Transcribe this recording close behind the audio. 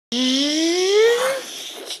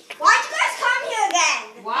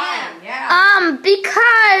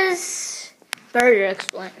Because... Better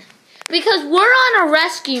explain. Because we're on a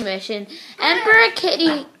rescue mission. Emperor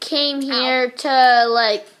Kitty came here to,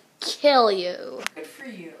 like, kill you. Good for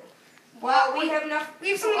you. Well, we have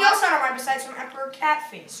something else on our mind besides from Emperor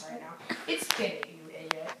Catface right now. It's Kitty, you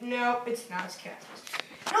idiot. No, it's not. It's Catface.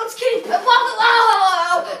 No, it's Kitty. That's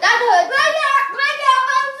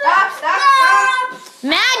Stop.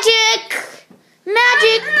 Magic!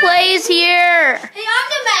 Magic plays here. Hey, I'm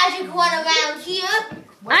the magic one around here.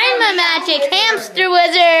 I'm a magic hamster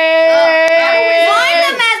wizard. I'm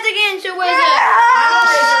the magic hamster wizard.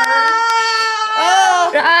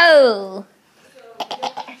 Oh.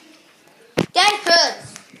 That hurts.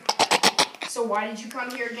 So why did you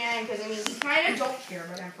come here again? Because, I mean, we kind of don't care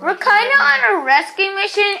about Emperor We're kind of on a rescue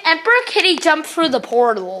mission. Emperor Kitty jumped through the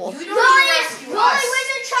portal. You don't rescue us.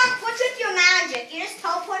 Wizard Chuck, what's with your magic? You just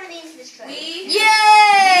teleported me into this tree.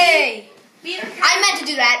 Yay! I meant to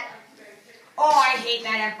do that. Oh, I hate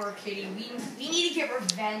that Emperor Kitty. We need to get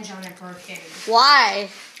revenge on Emperor Kitty. Why?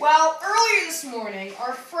 Well, earlier this morning,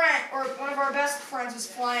 our friend, or one of our best friends, was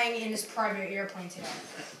flying in his private airplane today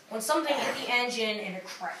when something hit the engine and it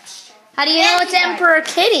crashed. How do you know it's Emperor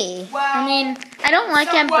Kitty? Well, I mean, I don't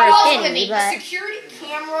like Emperor Kitty, the but... security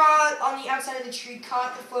camera on the outside of the tree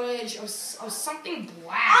caught the footage of something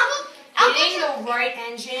black hitting the right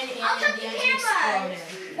engine and the engine exploded.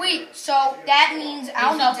 Wait, so that means I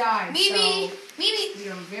don't know. Died, Maybe,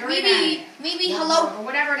 hello, or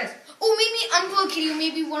whatever it is. Oh, maybe Emperor Kitty, or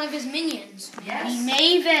maybe one of his minions. Yes.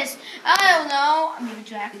 Maybe Mavis. I don't know. Maybe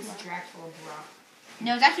Dracula. It's Dracula, bro.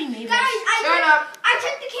 No, it's actually Mavis. Guys, Shut up. I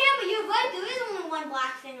took the camera. You're right. There is only one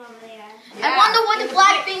black thing over there. Yeah. I wonder what the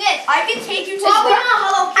black thing is. I can take you to Probably the... not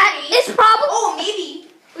Hello Kitty. It's probably... Oh, maybe.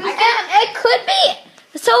 It could be.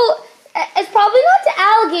 So, it's probably not the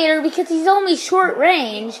alligator because he's only short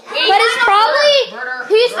range. But it's probably...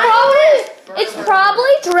 It's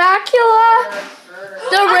probably Dracula,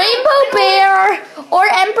 the Rainbow Bear, or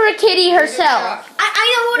Emperor Kitty herself. I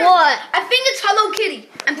know what? I think it's Hello Kitty.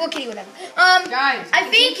 Emperor Kitty, whatever. Guys, I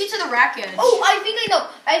think take you to the wreckage. Oh, I think I know.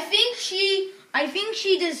 I think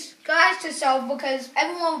she disguised herself because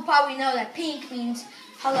everyone would probably know that pink means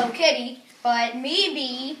Hello Kitty, but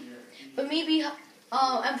maybe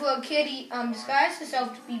Emperor Kitty disguised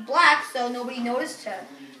herself to be black, so nobody noticed her.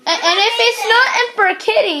 And if it's not Emperor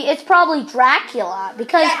Kitty, it's probably Dracula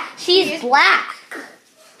because she's black.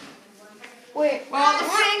 Wait. Well, the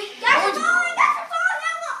thing...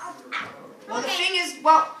 Well, the thing is,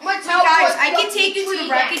 guys, I can take you to the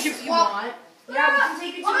wreckage if you want. Yeah, we can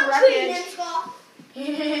take you to the wreckage.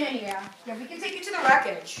 Yeah, we can take you to the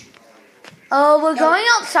wreckage. Oh, we're going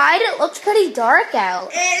outside? It looks pretty dark out.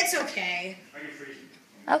 It's okay.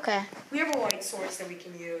 Okay. We have a light source that we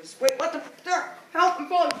can use. Wait, what the... Help, I'm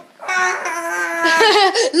falling.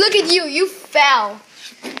 Look at you. You fell.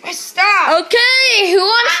 Stop. Okay, who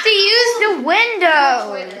wants to use the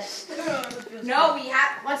windows? No, we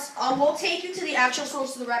have... we'll take you to the actual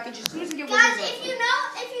source of the wreckage as soon as we get Guys, windows if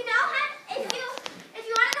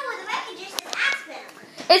you want to know where the wreckage is, just ask them.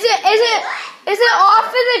 Is it off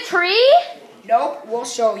of the tree? Nope, we'll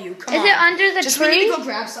show you. Come on. Is it under the We tree? need to go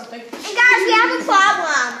grab something. And guys, we have a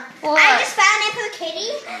problem. What? I just found Emperor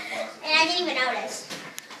Kitty, and I didn't even notice.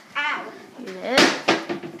 Ow. You did?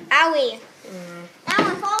 Owie. Now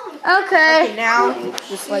I'm falling. Okay. Okay, now,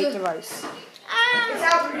 just light device. It's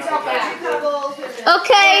out, guys.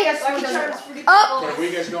 Okay. Up. Where are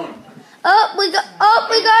you guys going? We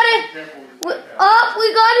got it. We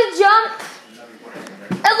gotta jump.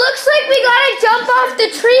 It looks like we gotta jump off the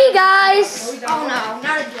tree, guys. Oh no,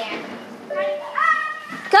 not again.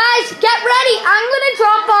 Guys, get ready. I'm gonna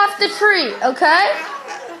jump off the tree, okay?